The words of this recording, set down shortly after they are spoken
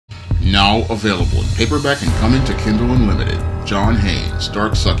Now available in paperback and coming to Kindle Unlimited, John Haynes,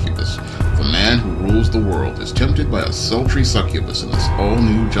 Dark Succubus. The man who rules the world is tempted by a sultry succubus in this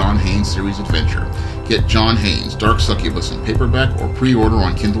all-new John Haynes series adventure. Get John Haynes, Dark Succubus in paperback or pre-order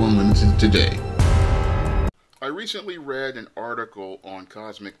on Kindle Unlimited today. I recently read an article on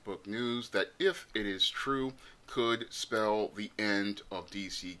Cosmic Book News that, if it is true, could spell the end of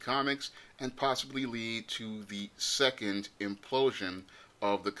DC Comics and possibly lead to the second implosion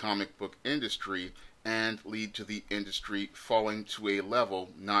of the comic book industry and lead to the industry falling to a level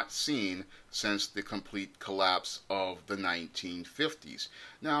not seen since the complete collapse of the 1950s.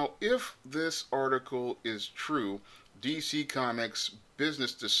 Now, if this article is true, DC Comics'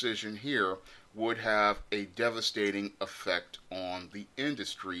 business decision here would have a devastating effect on the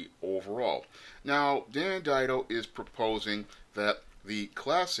industry overall. Now, Dan Dido is proposing that the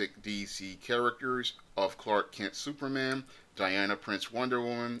classic DC characters of Clark Kent Superman, Diana Prince Wonder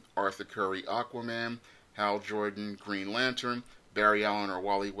Woman, Arthur Curry Aquaman, Hal Jordan Green Lantern, Barry Allen or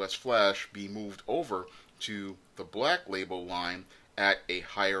Wally West Flash be moved over to the Black Label line at a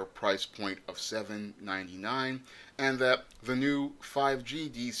higher price point of $7.99, and that the new 5G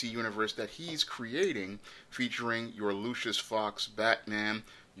DC universe that he's creating, featuring your Lucius Fox Batman,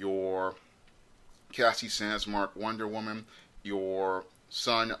 your Cassie Sandsmark Wonder Woman, your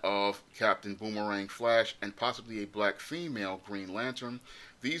son of Captain Boomerang Flash, and possibly a black female Green Lantern,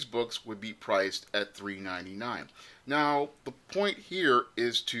 these books would be priced at $3.99. Now, the point here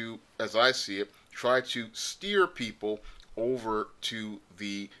is to, as I see it, try to steer people over to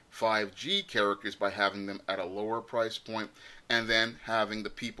the 5G characters by having them at a lower price point, and then having the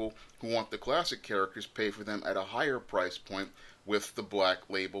people who want the classic characters pay for them at a higher price point with the Black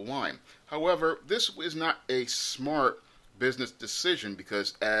Label line. However, this is not a smart business decision,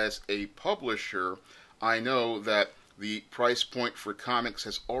 because as a publisher, I know that the price point for comics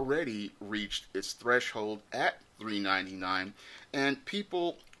has already reached its threshold at $3.99, and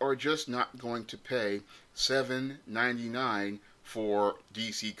people are just not going to pay $7.99 for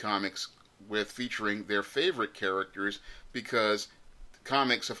DC Comics with featuring their favorite characters, because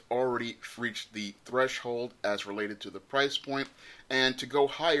comics have already reached the threshold as related to the price point, and to go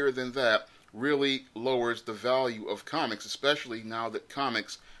higher than that really lowers the value of comics, especially now that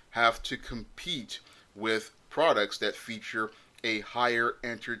comics have to compete with products that feature a higher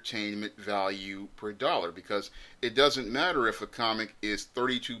entertainment value per dollar, because it doesn't matter if a comic is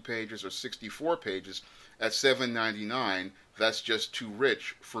 32 pages or 64 pages. At $7.99, that's just too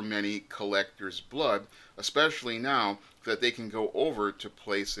rich for many collectors' blood, especially now that they can go over to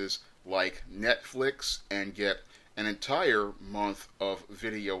places like Netflix and get an entire month of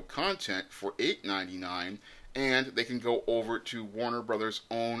video content for $8.99, and they can go over to Warner Brothers'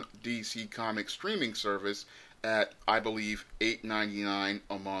 own DC Comics streaming service at, I believe, $8.99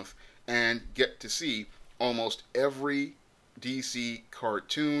 a month, and get to see almost every DC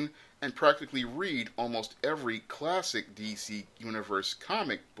cartoon and practically read almost every classic DC Universe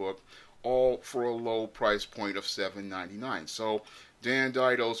comic book, all for a low price point of $7.99. So Dan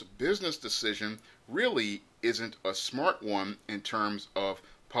Dido's business decision really isn't a smart one in terms of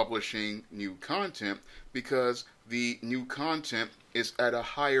publishing new content, because the new content is at a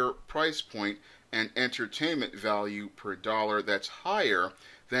higher price point and entertainment value per dollar that's higher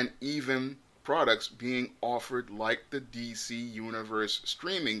than even products being offered like the DC Universe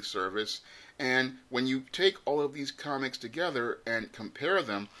streaming service. And when you take all of these comics together and compare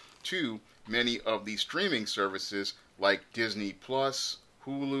them to many of these streaming services like Disney Plus,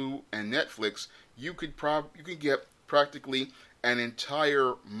 Hulu, and Netflix, you could get practically an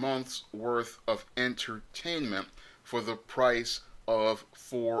entire month's worth of entertainment for the price of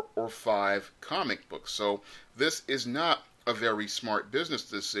 4 or 5 comic books. So this is not a very smart business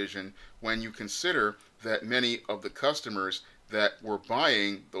decision when you consider that many of the customers that were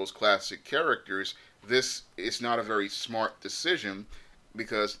buying those classic characters, this is not a very smart decision,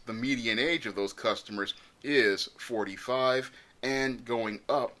 because the median age of those customers is 45 and going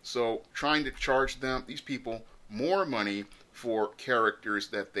up. So trying to charge these people more money for characters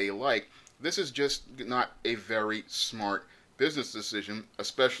that they like, this is just not a very smart business decision,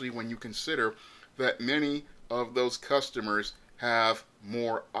 especially when you consider that many of those customers have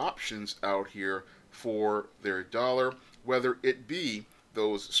more options out here for their dollar, whether it be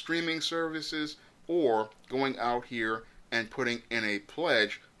those streaming services or going out here and putting in a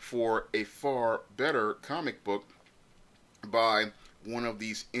pledge for a far better comic book by one of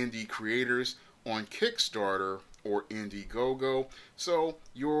these indie creators on Kickstarter or Indiegogo. So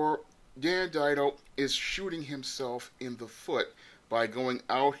your Dan Dido is shooting himself in the foot by going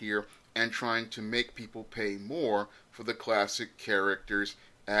out here and trying to make people pay more for the classic characters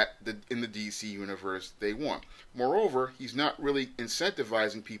in the DC universe they want. Moreover, he's not really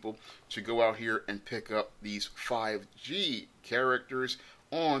incentivizing people to go out here and pick up these 5G characters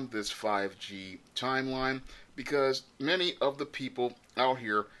on this 5G timeline, because many of the people out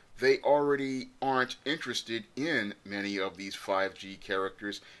here, they already aren't interested in many of these 5G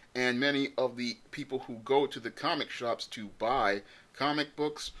characters, and many of the people who go to the comic shops to buy comic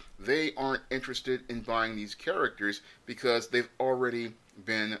books, they aren't interested in buying these characters because they've already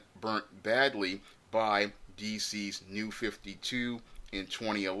been burnt badly by DC's New 52 in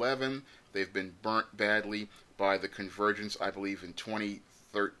 2011. They've been burnt badly by the Convergence, I believe, in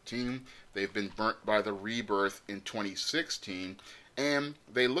 2013. They've been burnt by the Rebirth in 2016. And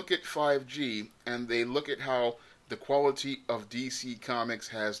they look at 5G and they look at how the quality of DC Comics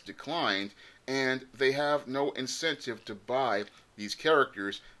has declined, and they have no incentive to buy these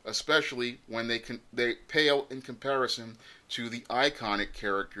characters, especially when they pale in comparison to the iconic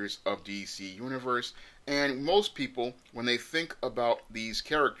characters of DC Universe. And most people, when they think about these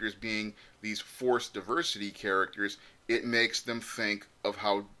characters being these forced diversity characters, it makes them think of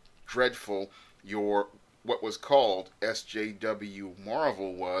how dreadful what was called SJW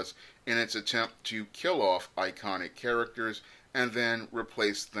Marvel was in its attempt to kill off iconic characters and then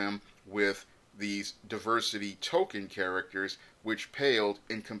replace them with these diversity token characters, which paled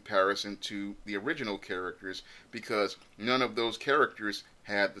in comparison to the original characters, because none of those characters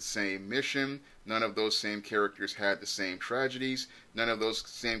had the same mission, none of those same characters had the same tragedies, none of those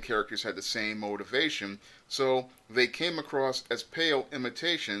same characters had the same motivation, so they came across as pale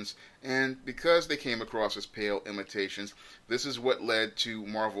imitations, and because they came across as pale imitations, this is what led to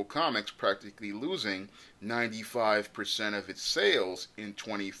Marvel Comics practically losing 95% of its sales in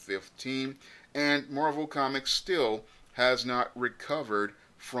 2015, and Marvel Comics still has not recovered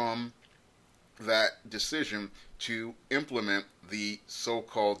from that decision to implement the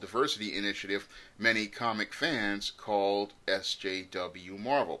so-called diversity initiative many comic fans called SJW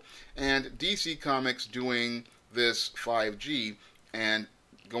Marvel. And DC Comics doing this 5G and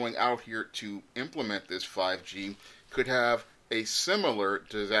going out here to implement this 5G could have a similar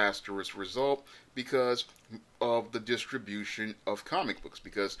disastrous result because of the distribution of comic books,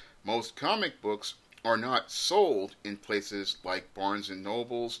 because most comic books are not sold in places like Barnes &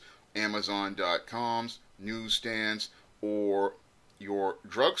 Nobles, Amazon.coms, newsstands, or your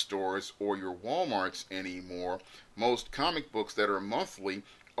drugstores or your Walmarts anymore. Most comic books that are monthly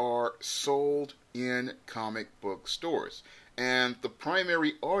are sold in comic book stores. And the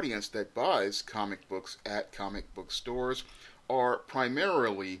primary audience that buys comic books at comic book stores are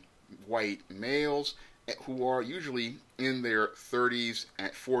primarily white males who are usually in their 30s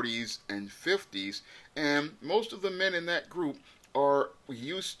and 40s and 50s, and most of the men in that group are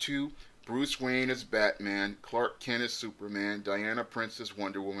used to Bruce Wayne as Batman, Clark Kent as Superman, Diana Prince as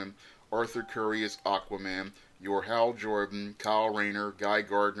Wonder Woman, Arthur Curry as Aquaman, your Hal Jordan, Kyle Rayner, Guy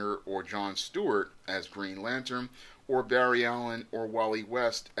Gardner, or John Stewart as Green Lantern, or Barry Allen or Wally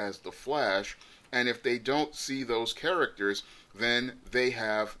West as The Flash. And if they don't see those characters, then they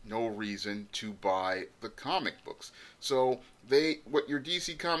have no reason to buy the comic books. So what your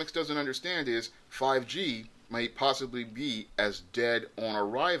DC Comics doesn't understand is 5G might possibly be as dead on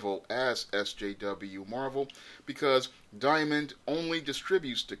arrival as SJW Marvel, because Diamond only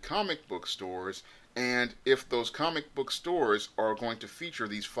distributes to comic book stores, and if those comic book stores are going to feature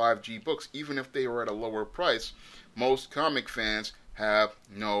these 5G books, even if they are at a lower price, most comic fans have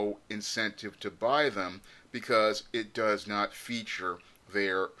no incentive to buy them because it does not feature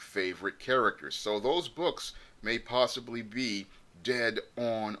their favorite characters. So those books may possibly be dead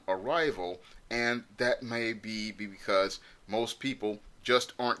on arrival, and that may be because most people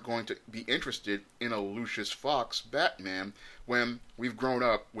just aren't going to be interested in a Lucius Fox Batman when we've grown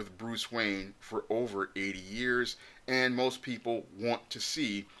up with Bruce Wayne for over 80 years, and most people want to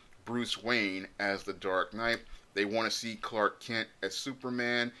see Bruce Wayne as the Dark Knight. They want to see Clark Kent as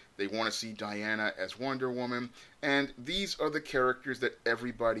Superman. They want to see Diana as Wonder Woman. And these are the characters that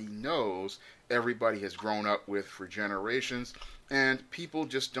everybody knows, everybody has grown up with for generations, and people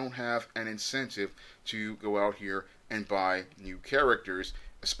just don't have an incentive to go out here and buy new characters,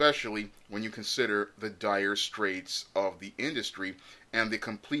 especially when you consider the dire straits of the industry and the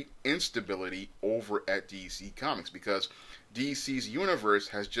complete instability over at DC Comics, because DC's universe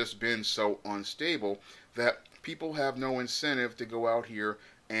has just been so unstable that people have no incentive to go out here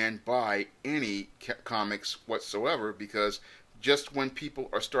and buy any comics whatsoever, because just when people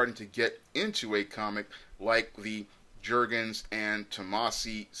are starting to get into a comic like the Jurgens and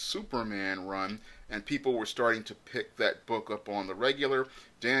Tomasi Superman run, and people were starting to pick that book up on the regular.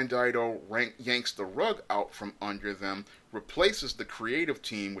 Dan Dido yanks the rug out from under them, replaces the creative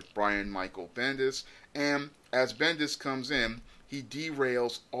team with Brian Michael Bendis, and as Bendis comes in, he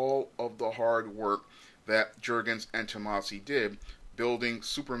derails all of the hard work that Jurgens and Tomasi did, building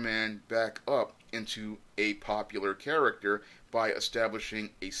Superman back up into a popular character by establishing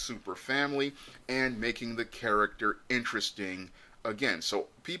a super family and making the character interesting again. So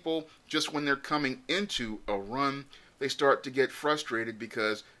people, just when they're coming into a run, they start to get frustrated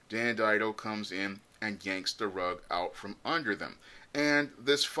because Dan Dido comes in and yanks the rug out from under them. And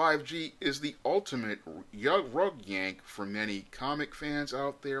this 5G is the ultimate rug yank for many comic fans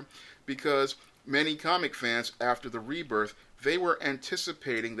out there, because many comic fans, after the rebirth, they were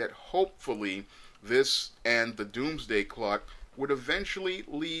anticipating that hopefully this and the Doomsday Clock would eventually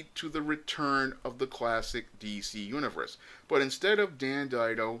lead to the return of the classic DC universe. But instead of Dan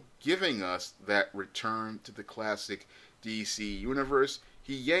Dido giving us that return to the classic DC universe,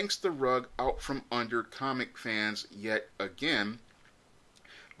 he yanks the rug out from under comic fans yet again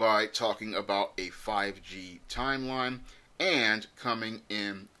by talking about a 5G timeline and coming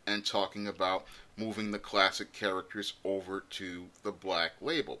in and talking about moving the classic characters over to the Black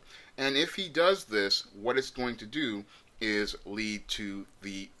Label. And if he does this, what it's going to do is lead to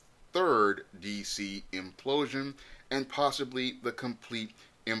the third DC implosion and possibly the complete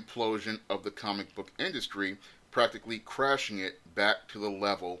implosion of the comic book industry, practically crashing it back to the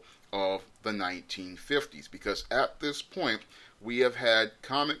level of the 1950s. Because at this point, we have had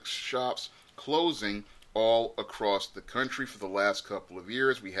comic shops closing all across the country for the last couple of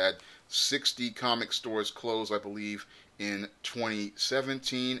years. We had 60 comic stores close, I believe, in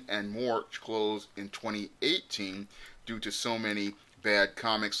 2017, and more close in 2018 due to so many bad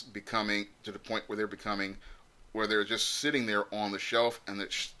comics becoming to the point where they're just sitting there on the shelf, and the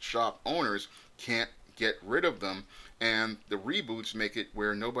shop owners can't get rid of them. And the reboots make it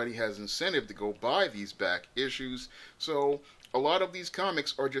where nobody has incentive to go buy these back issues. So a lot of these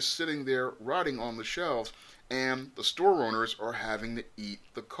comics are just sitting there rotting on the shelves, and the store owners are having to eat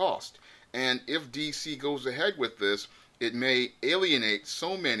the cost. And if DC goes ahead with this, it may alienate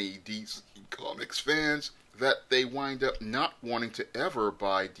so many DC Comics fans that they wind up not wanting to ever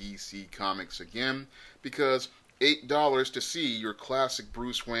buy DC Comics again, because $8 to see your classic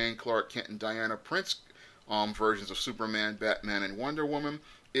Bruce Wayne, Clark Kent, and Diana Prince versions of Superman, Batman, and Wonder Woman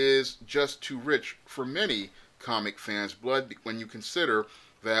is just too rich for many comic fans' blood, when you consider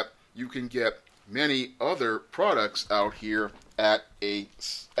that you can get many other products out here at a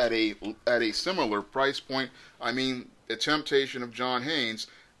similar price point. I mean, The Temptation of John Haynes,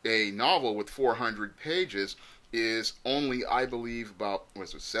 a novel with 400 pages, is only, I believe, about, what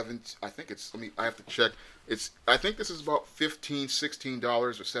is it, I think it's, I have to check. I think this is about $15, $16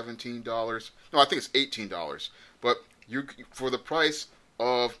 or $17. No, I think it's $18. But for the price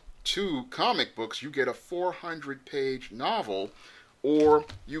of 2 comic books, you get a 400-page novel, or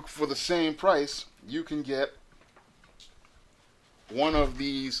for the same price, you can get one of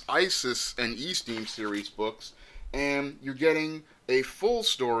these ISIS and E-Steam series books, and you're getting a full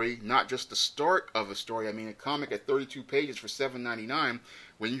story, not just the start of a story. I mean, a comic at 32 pages for $7.99,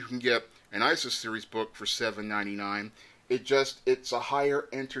 when you can get an ISIS series book for $7.99. It's a higher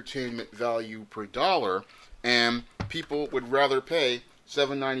entertainment value per dollar, and people would rather pay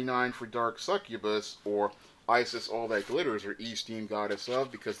 $7.99 for Dark Succubus or Isis All That Glitters or E-Steam Goddess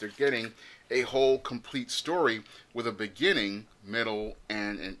of, because they're getting a whole complete story with a beginning, middle,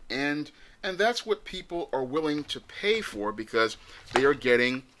 and an end. And that's what people are willing to pay for, because they are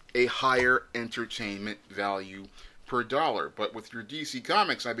getting a higher entertainment value per dollar. But with your DC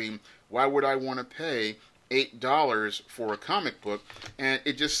Comics, I mean, why would I want to pay $8 for a comic book? And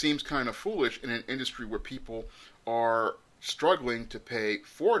it just seems kind of foolish in an industry where people are struggling to pay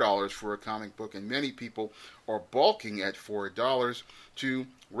 $4 for a comic book, and many people are balking at $4, to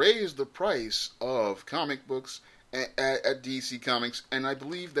raise the price of comic books at DC Comics. And I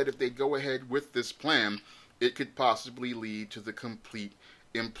believe that if they go ahead with this plan, it could possibly lead to the complete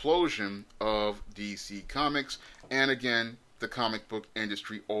implosion of DC Comics, and again, the comic book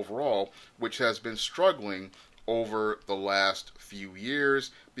industry overall, which has been struggling over the last few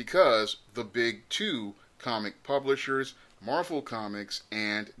years because the big 2 comic publishers, Marvel Comics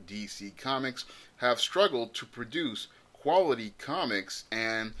and DC Comics, have struggled to produce quality comics,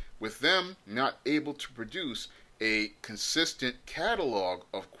 and with them not able to produce a consistent catalog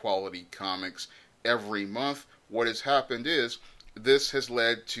of quality comics every month, what has happened is this has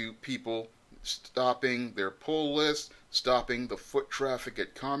led to people stopping their pull lists, stopping the foot traffic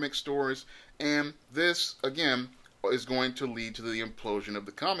at comic stores, and this, again, is going to lead to the implosion of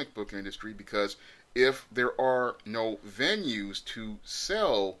the comic book industry, because if there are no venues to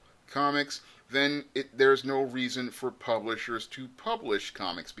sell comics, then there's no reason for publishers to publish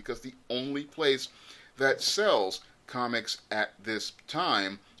comics, because the only place that sells comics at this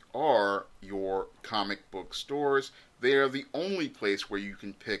time are your comic book stores. They are the only place where you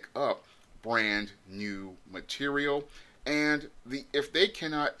can pick up brand new material, and if they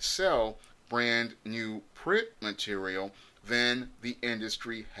cannot sell brand new print material, then the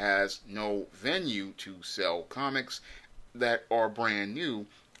industry has no venue to sell comics that are brand new,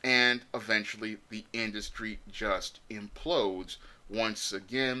 and eventually the industry just implodes once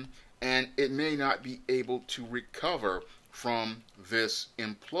again, and it may not be able to recover from this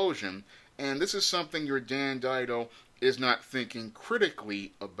implosion. And this is something your Dan Dido is not thinking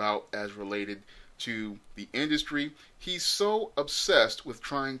critically about as related to the industry. He's so obsessed with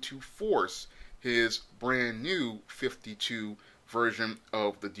trying to force his brand new 52 version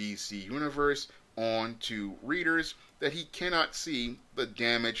of the DC Universe onto readers that he cannot see the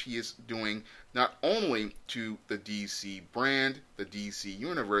damage he is doing, not only to the DC brand, the DC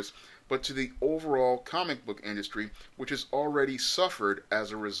Universe, but to the overall comic book industry, which has already suffered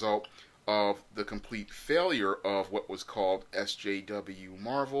as a result of the complete failure of what was called SJW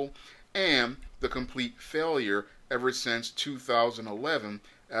Marvel, and the complete failure ever since 2011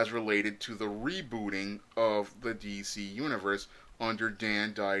 as related to the rebooting of the DC Universe under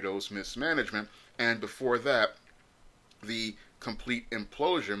Dan Dido's mismanagement, and before that, the complete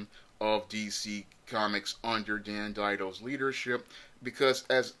implosion of DC Comics under Dan Dido's leadership, because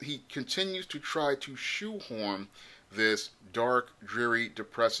as he continues to try to shoehorn this dark, dreary,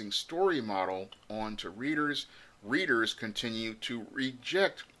 depressing story model onto readers, readers continue to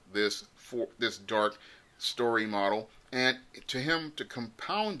reject this dark story model, and to him to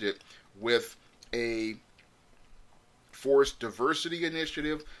compound it with a forced diversity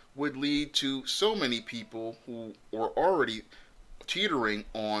initiative would lead to so many people who were already teetering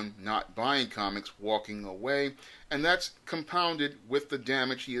on not buying comics walking away, and that's compounded with the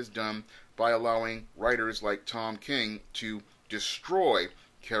damage he has done by allowing writers like Tom King to destroy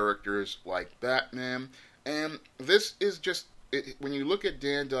characters like Batman. And this is just, when you look at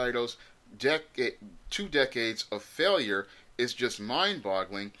Dan Dido's 2 decades of failure, is just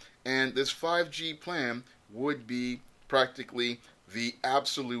mind-boggling, and this 5G plan would be practically the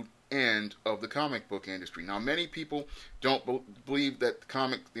absolute end of the comic book industry. Now, many people don't believe that the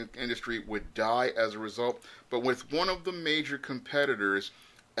comic industry would die as a result, but with one of the major competitors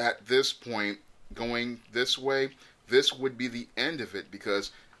at this point going this way, this would be the end of it,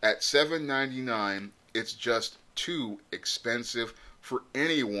 because at $7.99 it's just too expensive for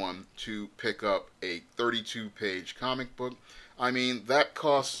anyone to pick up a 32-page comic book. I mean, that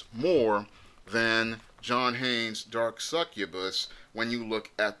costs more than John Haynes' Dark Succubus when you look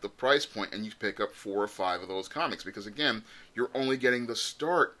at the price point and you pick up 4 or 5 of those comics, because again, you're only getting the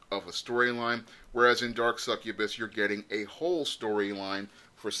start of a storyline, whereas in Dark Succubus you're getting a whole storyline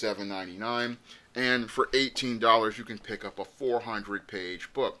for $7.99, and for $18 you can pick up a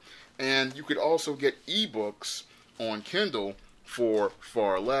 400-page book. And you could also get ebooks on Kindle for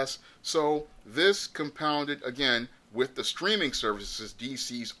far less. So this compounded again with the streaming services,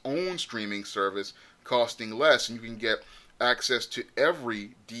 DC's own streaming service, costing less, and you can get access to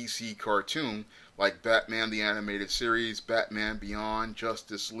every DC cartoon like Batman the Animated Series, Batman Beyond,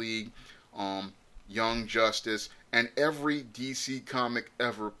 Justice League, Young Justice, and every DC comic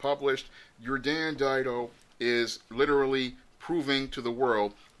ever published. Your Dan Dido is literally proving to the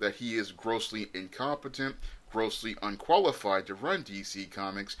world that he is grossly incompetent, grossly unqualified to run DC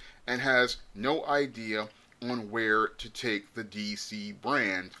Comics, and has no idea on where to take the DC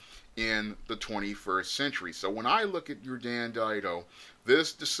brand in the 21st century. So when I look at your Dan Dido,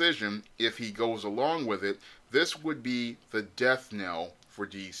 this decision, if he goes along with it, this would be the death knell for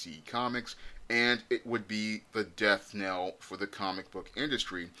DC Comics, and it would be the death knell for the comic book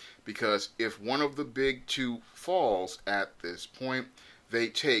industry, because if one of the big two falls at this point, they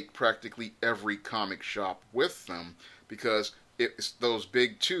take practically every comic shop with them, because it's those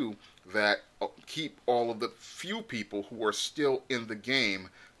big two that keep all of the few people who are still in the game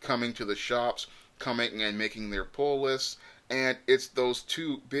coming to the shops, coming and making their pull lists, and it's those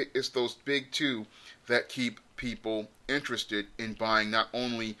big two that keep people interested in buying not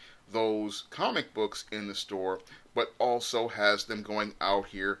only those comic books in the store, but also has them going out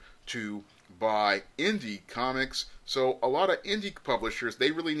here to buy indie comics. So a lot of indie publishers,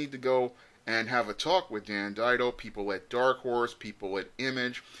 they really need to go and have a talk with Dan Dido, people at Dark Horse, people at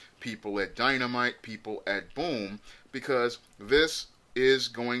Image, people at Dynamite, people at Boom, because this is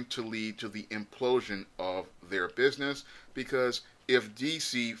going to lead to the implosion of their business, because if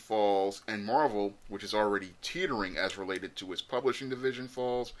DC falls and Marvel, which is already teetering as related to its publishing division,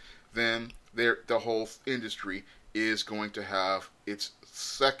 falls, then the whole industry is going to have its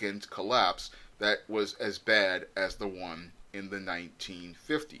second collapse that was as bad as the one in the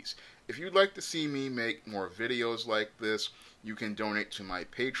 1950s. If you'd like to see me make more videos like this, you can donate to my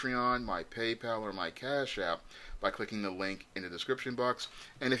Patreon, my PayPal, or my Cash App by clicking the link in the description box.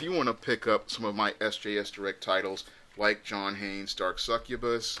 And if you want to pick up some of my SJS Direct titles like John Haynes' Dark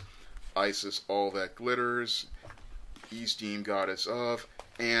Succubus, Isis All That Glitters, Esteem Goddess of,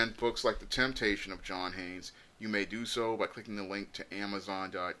 and books like The Temptation of John Haynes, you may do so by clicking the link to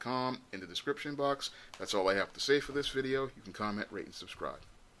Amazon.com in the description box. That's all I have to say for this video. You can comment, rate, and subscribe.